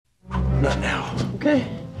Not now, okay?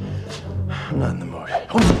 I'm not in the mood.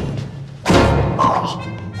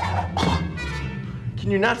 Can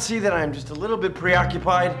you not see that I'm just a little bit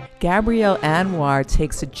preoccupied? Gabrielle Anwar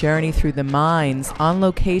takes a journey through the mines on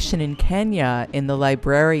location in Kenya in The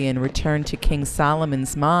Librarian, Return to King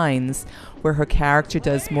Solomon's Mines, where her character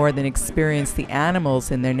does more than experience the animals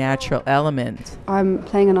in their natural element. I'm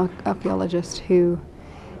playing an archaeologist who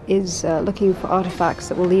is looking for artifacts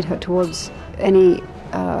that will lead her towards any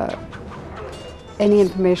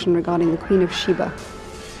information regarding the Queen of Sheba,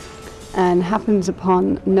 and happens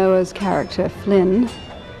upon Noah's character Flynn,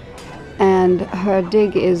 and her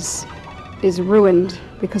dig is ruined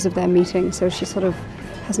because of their meeting, so she sort of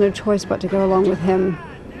has no choice but to go along with him,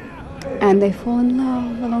 and they fall in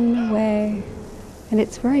love along the way, and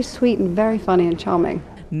it's very sweet and very funny and charming.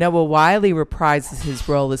 Noah Wyle reprises his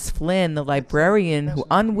role as Flynn, the librarian who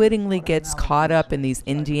unwittingly gets caught up in these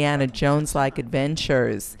Indiana Jones-like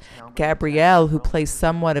adventures. Gabrielle, who plays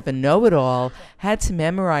somewhat of a know-it-all, had to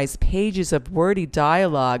memorize pages of wordy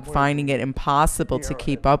dialogue, finding it impossible to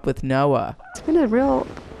keep up with Noah. It's been a real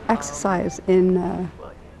exercise in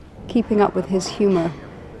keeping up with his humor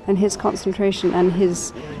and his concentration and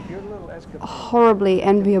his horribly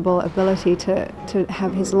enviable ability to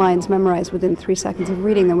have his lines memorized within 3 seconds of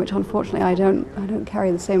reading them, which unfortunately I don't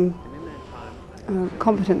carry the same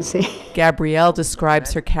competency. Gabrielle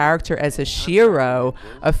describes her character as a shiro,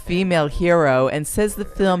 a female hero, and says the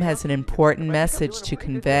film has an important message to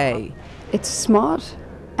convey. It's smart,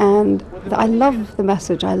 and I love the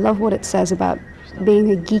message. I love what it says about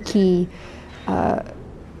being a geeky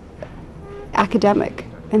academic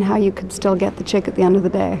and how you could still get the chick at the end of the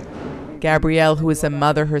day. Gabrielle, who is a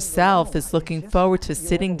mother herself, is looking forward to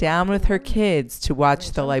sitting down with her kids to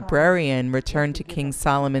watch The Librarian, Return to King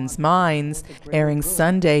Solomon's Mines, airing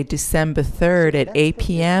Sunday, December 3rd at 8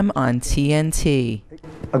 p.m. on TNT.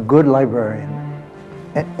 A good librarian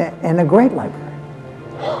and a great librarian.